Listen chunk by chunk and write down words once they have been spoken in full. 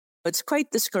It's quite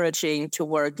discouraging to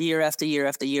work year after year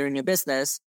after year in your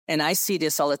business. And I see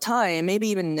this all the time, maybe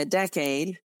even in a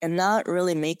decade, and not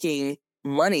really making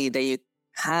money that you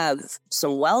have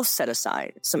some wealth set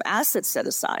aside, some assets set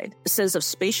aside, a sense of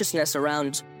spaciousness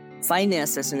around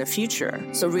finances in the future.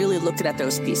 So really looking at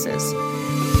those pieces.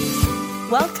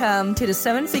 Welcome to the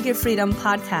Seven Figure Freedom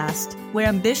Podcast, where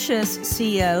ambitious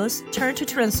CEOs turn to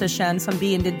transition from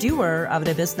being the doer of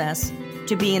the business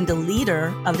to being the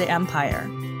leader of the empire.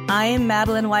 I am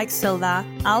Madeline White-Silva.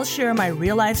 I'll share my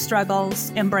real-life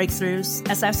struggles and breakthroughs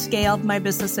as I've scaled my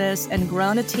businesses and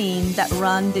grown a team that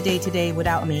run the day-to-day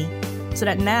without me, so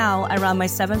that now I run my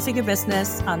seven-figure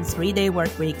business on 3-day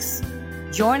work weeks.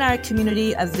 Join our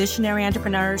community of visionary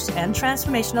entrepreneurs and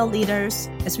transformational leaders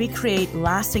as we create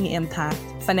lasting impact,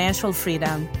 financial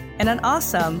freedom, and an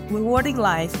awesome, rewarding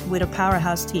life with a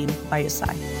powerhouse team by your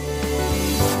side.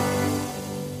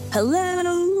 Hello,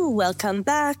 welcome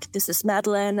back. This is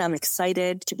Madeline. I'm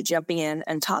excited to be jumping in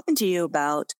and talking to you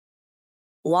about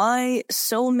why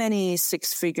so many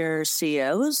six-figure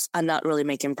CEOs are not really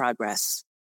making progress.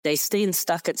 They stay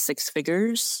stuck at six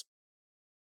figures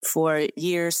for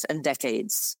years and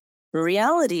decades. The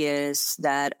reality is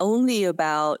that only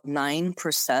about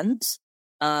 9%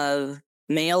 of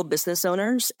male business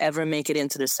owners ever make it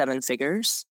into the seven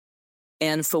figures.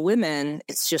 And for women,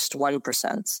 it's just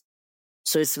 1%.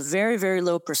 So it's very, very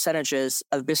low percentages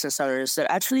of business owners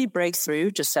that actually break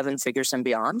through to seven figures and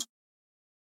beyond.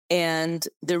 And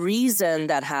the reason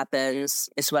that happens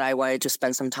is what I wanted to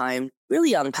spend some time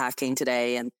really unpacking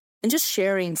today and just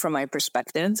sharing from my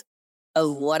perspective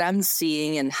of what I'm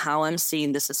seeing and how I'm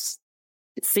seeing this is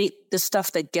the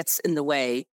stuff that gets in the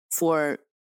way for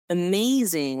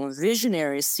amazing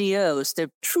visionary CEOs that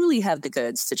truly have the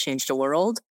goods to change the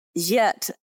world,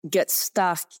 yet get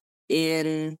stuck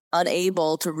in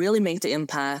unable to really make the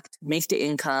impact, make the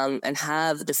income, and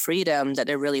have the freedom that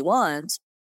they really want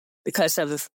because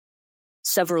of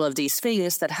several of these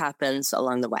things that happens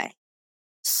along the way.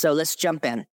 So let's jump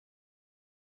in.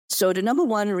 So the number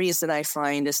one reason I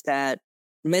find is that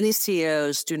many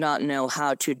CEOs do not know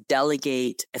how to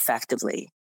delegate effectively.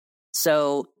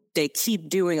 So they keep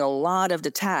doing a lot of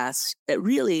the tasks that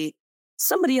really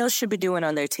somebody else should be doing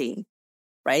on their team,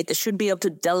 right? They should be able to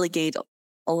delegate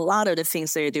a lot of the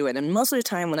things they're doing. And most of the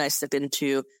time when I step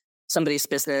into somebody's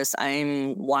business,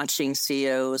 I'm watching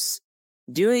CEOs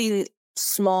doing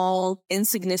small,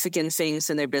 insignificant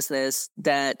things in their business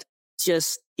that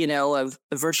just, a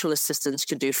virtual assistant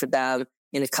could do for them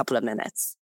in a couple of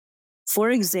minutes.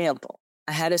 For example,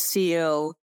 I had a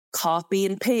CEO copy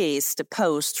and paste a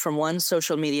post from one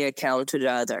social media account to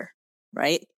the other,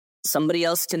 right? Somebody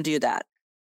else can do that,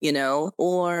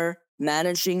 or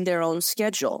managing their own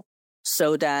schedule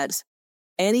so that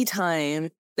anytime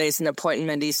there's an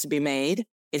appointment needs to be made,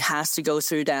 it has to go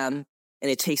through them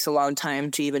and it takes a long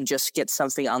time to even just get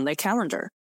something on their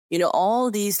calendar.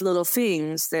 All these little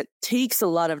things that takes a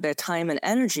lot of their time and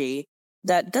energy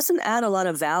that doesn't add a lot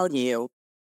of value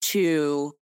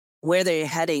to where they're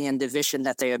heading and the vision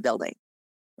that they are building,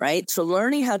 right? So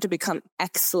learning how to become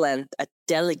excellent at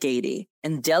delegating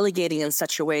and delegating in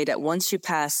such a way that once you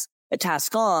pass a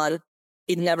task on,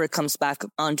 it never comes back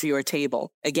onto your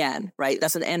table again, right? It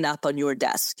doesn't end up on your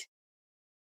desk.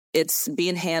 It's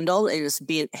being handled. It is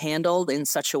being handled in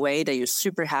such a way that you're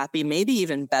super happy, maybe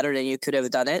even better than you could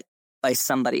have done it by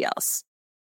somebody else.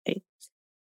 Okay?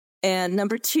 And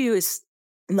number two is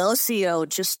most CEOs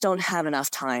just don't have enough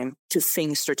time to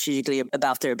think strategically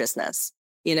about their business.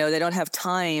 They don't have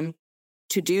time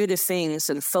to do the things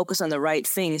and focus on the right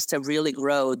things to really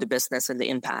grow the business and the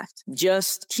impact.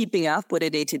 Just keeping up with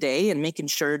it day to day and making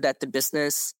sure that the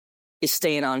business is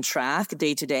staying on track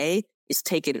day to day is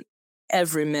taking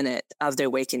every minute of their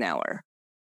waking hour.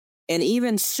 And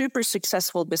even super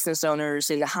successful business owners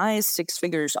in the highest six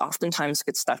figures oftentimes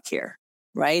get stuck here,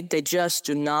 right? They just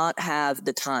do not have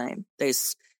the time.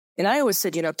 And I always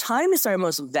said, time is our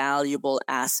most valuable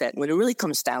asset when it really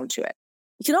comes down to it.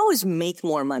 You can always make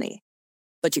more money,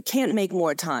 but you can't make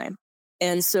more time.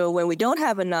 And so when we don't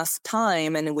have enough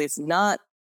time and we're not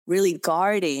really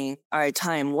guarding our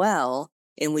time well,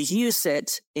 and we use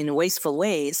it in wasteful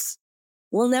ways,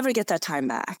 we'll never get that time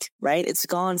back, right? It's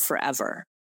gone forever.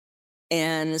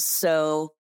 And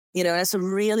so, that's a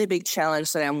really big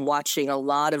challenge that I'm watching a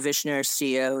lot of visionary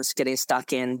CEOs getting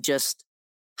stuck in, just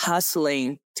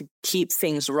hustling to keep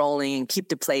things rolling and keep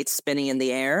the plate spinning in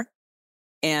the air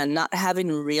and not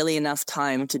having really enough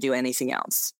time to do anything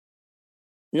else.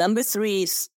 Number three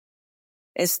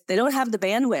is they don't have the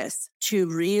bandwidth to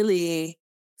really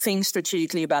think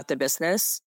strategically about the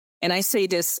business. And I say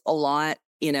this a lot,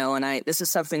 and this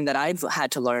is something that I've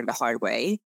had to learn the hard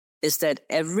way. is that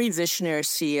every visionary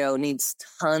CEO needs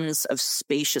tons of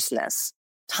spaciousness,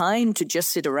 time to just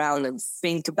sit around and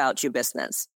think about your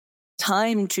business,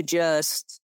 time to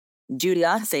just do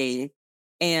nothing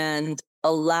and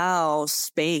allow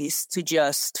space to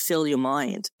just fill your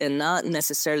mind and not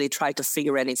necessarily try to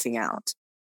figure anything out.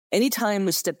 Anytime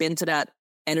we step into that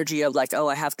energy of like, oh,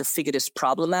 I have to figure this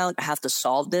problem out, I have to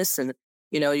solve this. And,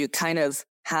 you kind of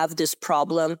have this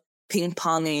problem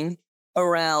ping-ponging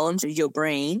around your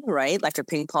brain, right? Like a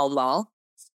ping pong ball.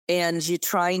 And you're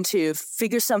trying to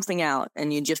figure something out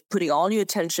and you're just putting all your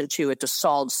attention to it to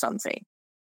solve something.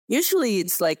 Usually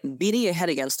it's like beating your head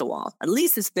against the wall. At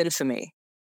least it's been for me.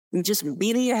 You're just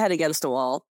beating your head against the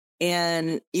wall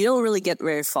and you don't really get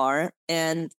very far.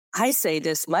 And I say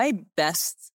this, my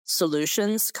best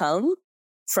solutions come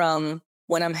from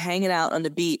when I'm hanging out on the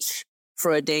beach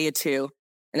for a day or two.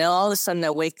 And then all of a sudden I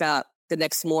wake up the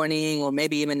next morning or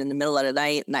maybe even in the middle of the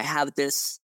night and I have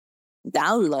this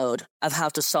download of how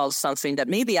to solve something that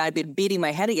maybe I've been beating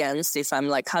my head against if I'm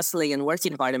like hustling and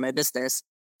working hard in my business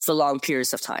for long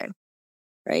periods of time,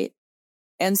 right?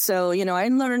 And so, I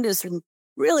learned this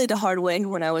really the hard way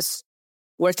when I was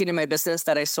working in my business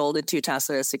that I sold in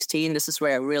 2016. This is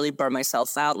where I really burned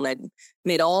myself out and I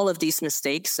made all of these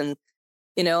mistakes. And,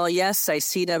 yes, I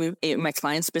see them in my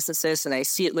clients' businesses and I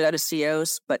see it with other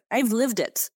CEOs, but I've lived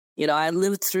it. I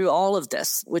lived through all of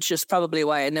this, which is probably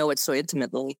why I know it so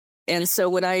intimately. And so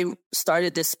when I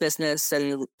started this business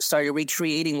and started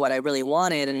recreating what I really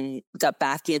wanted and got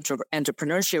back into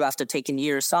entrepreneurship after taking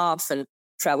years off and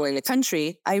traveling the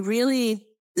country, I really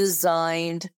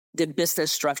designed the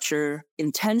business structure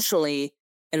intentionally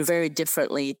and very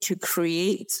differently to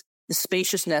create the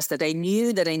spaciousness that I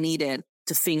knew that I needed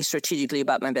to think strategically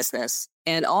about my business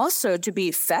and also to be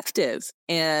effective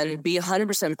and be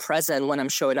 100% present when I'm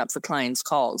showing up for clients'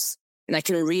 calls. And I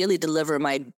can really deliver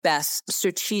my best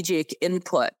strategic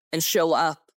input and show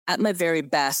up at my very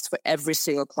best for every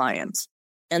single client.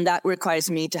 And that requires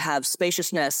me to have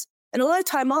spaciousness and a lot of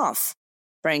time off,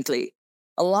 frankly.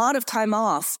 A lot of time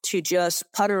off to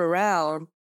just putter around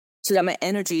so that my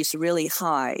energy is really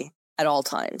high at all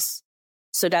times.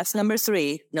 So that's number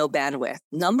 3, no bandwidth.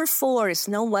 Number 4 is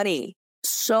no money.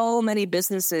 So many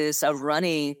businesses are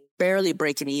running barely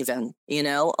breaking even,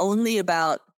 only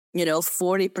about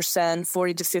 40%,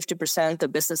 40 to 50%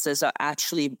 of businesses are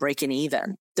actually breaking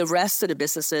even. The rest of the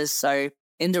businesses are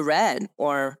in the red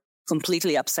or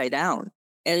completely upside down.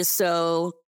 And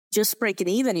so just breaking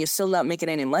even, you're still not making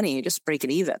any money. You're just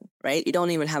breaking even, right? You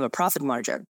don't even have a profit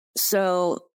margin.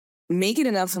 So making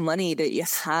enough money that you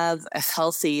have a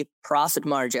healthy profit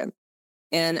margin.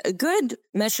 And a good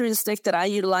measuring stick that I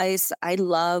utilize, I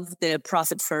love the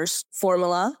profit first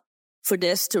formula for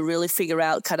this to really figure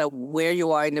out kind of where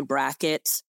you are in the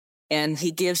bracket. And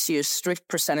he gives you strict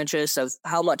percentages of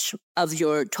how much of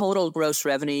your total gross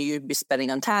revenue you'd be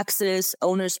spending on taxes,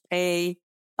 owner's pay,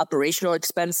 operational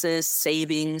expenses,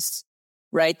 savings,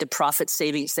 right? The profit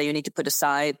savings that you need to put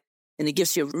aside. And it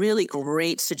gives you really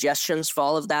great suggestions for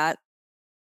all of that.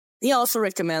 He also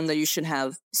recommends that you should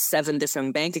have 7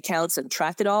 different bank accounts and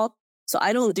track it all. So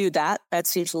I don't do that. That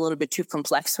seems a little bit too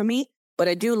complex for me. But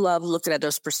I do love looking at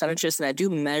those percentages and I do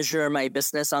measure my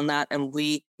business on that. And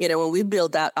we, when we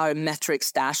build out our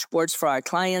metrics dashboards for our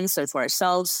clients and for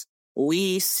ourselves,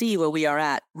 we see where we are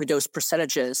at with those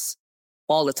percentages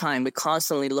all the time. We're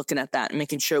constantly looking at that and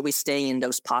making sure we stay in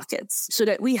those pockets so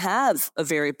that we have a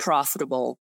very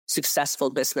profitable,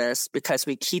 successful business because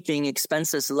we're keeping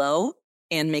expenses low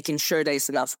and making sure there's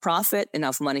enough profit,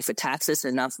 enough money for taxes,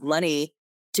 enough money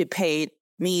to pay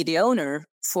me, the owner,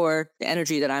 for the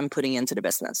energy that I'm putting into the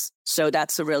business. So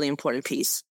that's a really important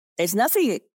piece. There's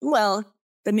nothing, well,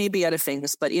 there may be other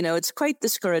things, but it's quite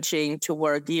discouraging to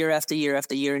work year after year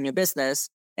after year in your business.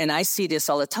 And I see this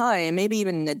all the time, maybe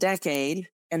even in a decade,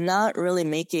 and not really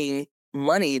making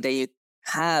money that you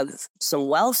have some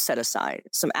wealth set aside,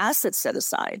 some assets set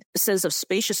aside, a sense of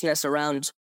spaciousness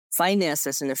around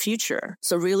finances in the future.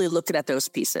 So really looking at those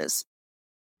pieces.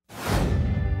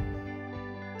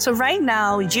 So right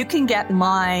now, you can get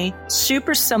my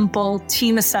super simple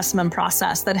team assessment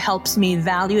process that helps me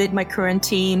evaluate my current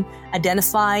team,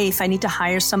 identify if I need to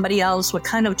hire somebody else, what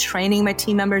kind of training my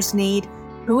team members need,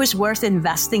 who is worth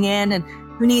investing in, and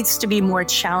who needs to be more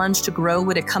challenged to grow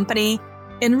with a company,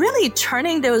 and really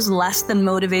turning those less than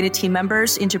motivated team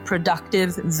members into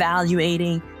productive,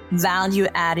 value-adding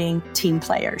team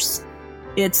players.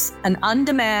 It's an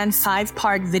on-demand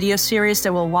 5-part video series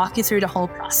that will walk you through the whole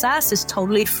process. It's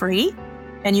totally free,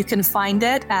 and you can find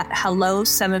it at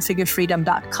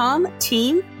hello7figurefreedom.com,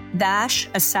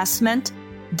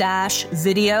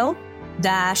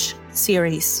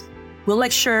 team-assessment-video-series. We'll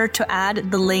make sure to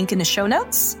add the link in the show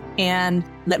notes and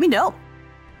let me know.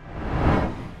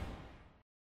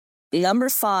 Number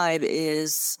 5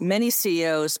 is many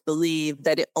CEOs believe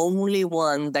that the only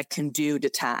one that can do the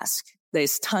task.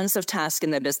 There's tons of tasks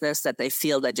in their business that they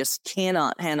feel that just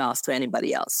cannot hand off to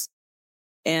anybody else.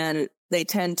 And they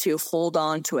tend to hold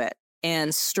on to it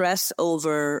and stress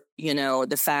over,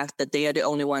 the fact that they are the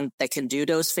only one that can do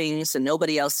those things and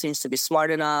nobody else seems to be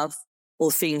smart enough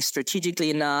or think strategically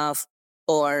enough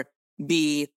or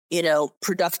be,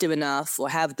 productive enough or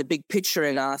have the big picture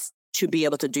enough to be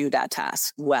able to do that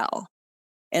task well.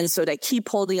 And so they keep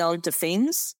holding on to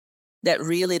things that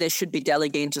really they should be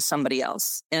delegating to somebody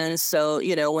else. And so,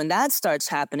 when that starts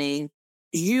happening,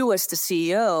 you as the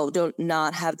CEO do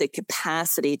not have the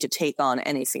capacity to take on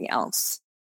anything else.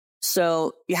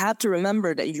 So you have to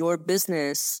remember that your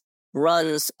business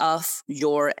runs off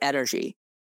your energy.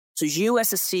 So you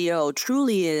as a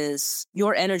CEO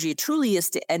your energy truly is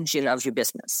the engine of your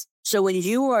business. So when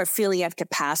you are feeling at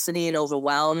capacity and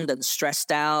overwhelmed and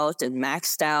stressed out and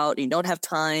maxed out, you don't have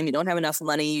time, you don't have enough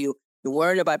money, you're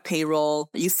worried about payroll,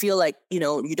 you feel like, you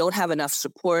don't have enough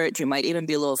support, you might even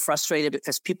be a little frustrated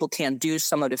because people can't do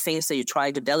some of the things that you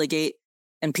try to delegate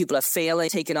and people are failing,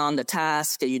 taking on the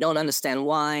task and you don't understand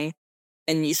why.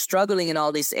 And you're struggling in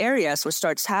all these areas, what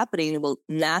starts happening will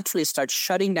naturally start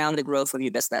shutting down the growth of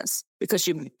your business because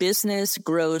your business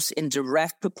grows in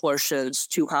direct proportions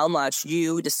to how much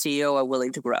you, the CEO, are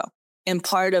willing to grow. And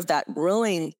part of that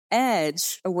growing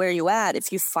edge of where you at,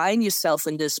 if you find yourself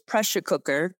in this pressure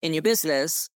cooker in your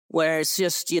business where it's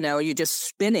just, you're just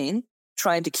spinning,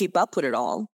 trying to keep up with it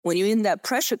all. When you're in that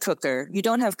pressure cooker, you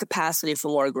don't have capacity for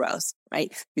more growth,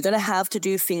 right? You're going to have to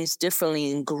do things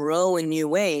differently and grow in new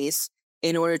ways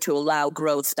in order to allow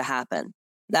growth to happen.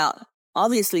 Now,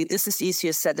 obviously, this is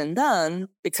easier said than done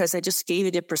because I just gave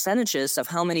you the percentages of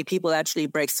how many people actually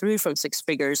break through from 6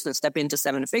 figures and step into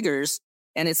 7 figures.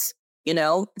 And it's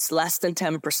less than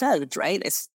 10%, right?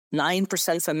 It's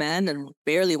 9% for men and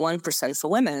barely 1%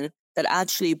 for women that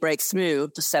actually break through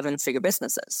to 7-figure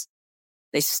businesses.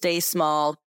 They stay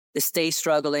small, they stay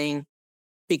struggling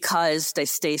because they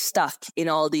stay stuck in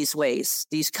all these ways,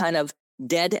 these kind of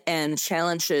dead-end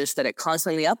challenges that are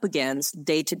constantly up against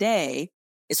day to day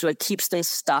is what keeps them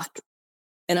stuck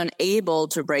and unable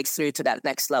to break through to that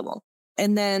next level.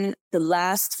 And then the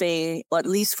last thing, or at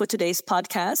least for today's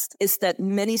podcast, is that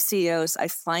many CEOs, I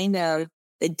find out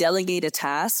they delegate a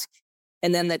task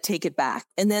and then they take it back.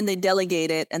 And then they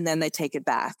delegate it and then they take it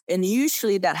back. And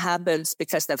usually that happens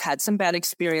because they've had some bad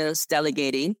experience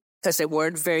delegating, because they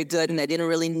weren't very good and they didn't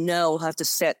really know how to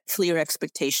set clear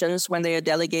expectations when they are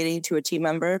delegating to a team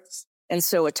member. And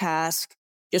so a task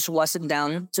just wasn't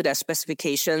down to their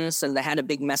specifications and they had a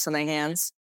big mess on their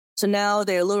hands. So now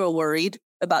they're a little worried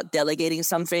about delegating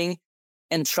something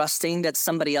and trusting that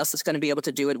somebody else is going to be able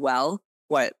to do it well,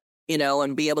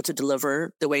 and be able to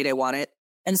deliver the way they want it.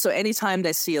 And so anytime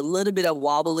they see a little bit of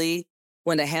wobbly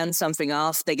when they hand something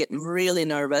off, they get really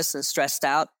nervous and stressed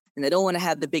out and they don't want to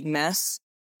have the big mess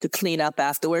to clean up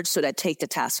afterwards, so they take the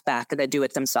task back and they do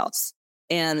it themselves.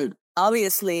 And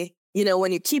obviously,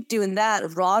 when you keep doing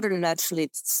that, rather than actually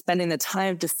spending the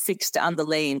time to fix the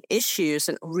underlying issues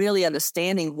and really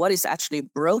understanding what is actually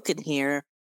broken here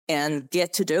and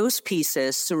get to those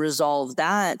pieces to resolve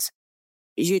that,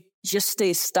 you just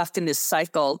stay stuck in this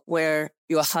cycle where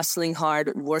you're hustling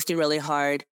hard, working really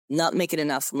hard, not making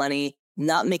enough money,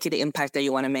 not making the impact that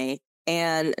you want to make.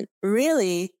 And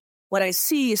really, what I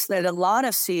see is that a lot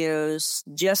of CEOs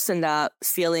just end up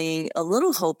feeling a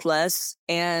little hopeless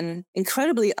and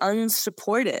incredibly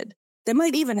unsupported. They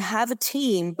might even have a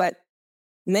team, but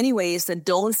many ways that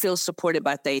don't feel supported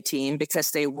by their team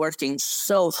because they're working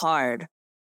so hard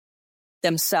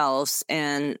themselves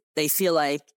and they feel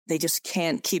like they just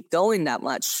can't keep going that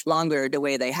much longer the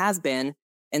way they have been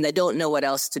and they don't know what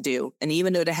else to do. And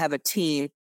even though they have a team,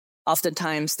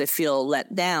 oftentimes they feel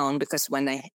let down because when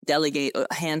they delegate or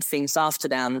hand things off to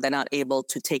them, they're not able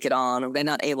to take it on or they're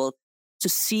not able to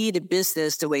see the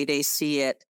business the way they see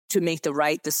it, to make the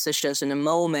right decisions in the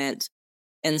moment.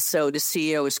 And so the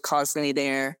CEO is constantly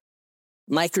there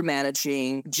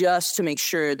micromanaging just to make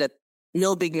sure that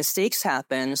no big mistakes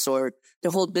happens or the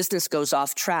whole business goes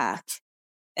off track.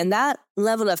 And that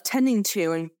level of tending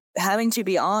to and having to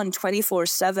be on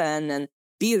 24/7 and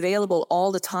be available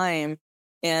all the time.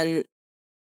 And,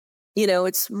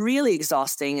 it's really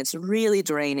exhausting. It's really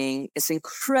draining. It's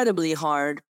incredibly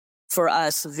hard for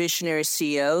us visionary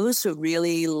CEOs who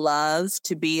really love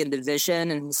to be in the vision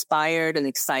and inspired and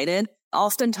excited.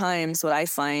 Oftentimes what I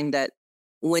find that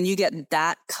when you get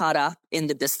that caught up in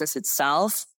the business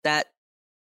itself, that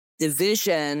the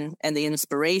vision and the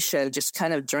inspiration just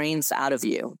kind of drains out of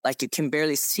you. Like you can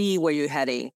barely see where you're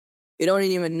heading. You don't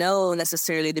even know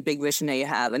necessarily the big vision that you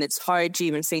have. And it's hard to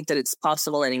even think that it's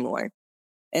possible anymore.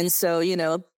 And so,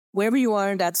 wherever you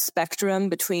are in that spectrum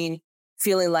between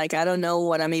feeling like, I don't know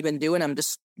what I'm even doing, I'm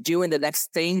just doing the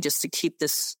next thing just to keep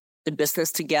the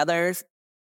business together,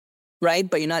 right?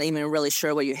 But you're not even really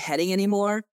sure where you're heading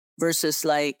anymore, versus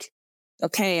like,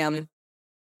 okay, I'm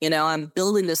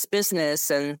building this business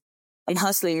and I'm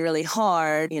hustling really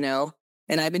hard,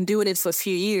 and I've been doing it for a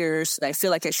few years. And I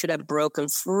feel like I should have broken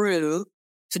through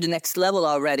to the next level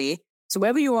already. So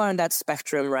wherever you are on that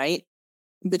spectrum, right,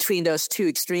 between those two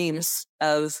extremes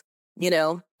of,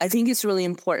 I think it's really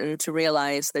important to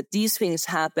realize that these things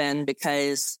happen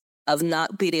because of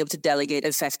not being able to delegate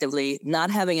effectively,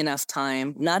 not having enough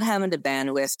time, not having the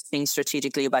bandwidth to think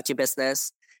strategically about your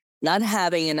business, not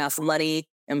having enough money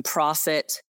and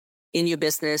profit in your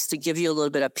business to give you a little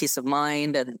bit of peace of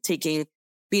mind, and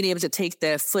being able to take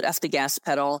the foot off the gas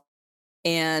pedal,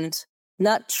 and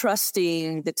not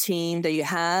trusting the team that you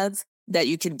have, that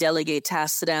you can delegate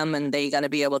tasks to them and they're going to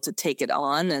be able to take it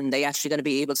on, and they actually going to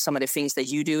be able to, some of the things that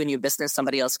you do in your business,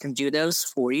 somebody else can do those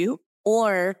for you.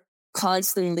 Or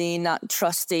constantly not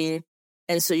trusting,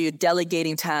 and so you're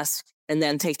delegating tasks and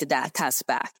then take the task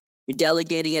back. You're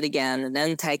delegating it again and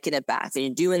then taking it back, and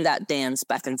you're doing that dance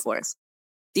back and forth.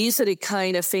 These are the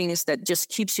kind of things that just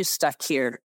keeps you stuck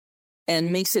here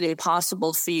and makes it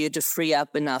impossible for you to free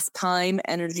up enough time,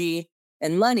 energy,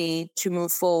 and money to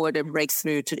move forward and break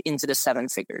through into the 7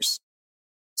 figures.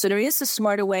 So there is a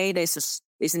smarter way. There's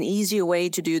an easier way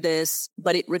to do this,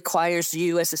 but it requires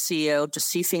you as a CEO to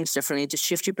see things differently, to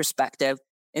shift your perspective,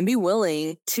 and be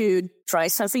willing to try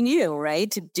something new,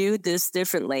 right? To do this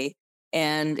differently.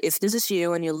 And if this is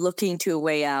you and you're looking to a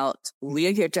way out, we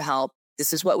are here to help.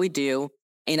 This is what we do.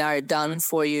 In our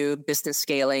done-for-you business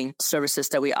scaling services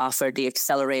that we offer, the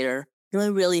Accelerator, it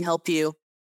will really help you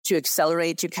to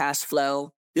accelerate your cash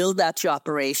flow, build out your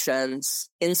operations,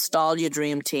 install your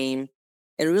dream team,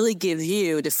 and really give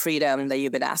you the freedom that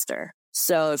you've been after.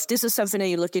 So if this is something that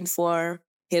you're looking for,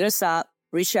 hit us up,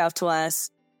 reach out to us,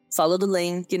 follow the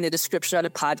link in the description of the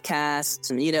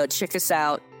podcast, and, check us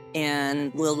out,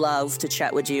 and we'll love to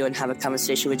chat with you and have a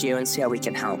conversation with you and see how we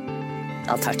can help.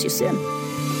 I'll talk to you soon.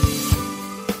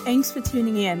 Thanks for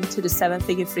tuning in to the 7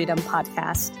 Figure Freedom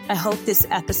podcast. I hope this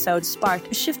episode sparked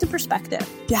a shift in perspective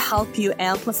to help you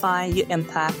amplify your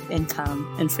impact, income,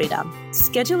 and freedom.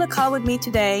 Schedule a call with me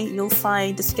today. You'll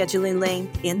find the scheduling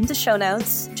link in the show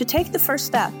notes to take the first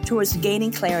step towards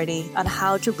gaining clarity on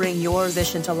how to bring your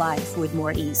vision to life with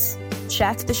more ease.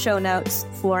 Check the show notes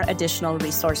for additional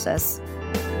resources.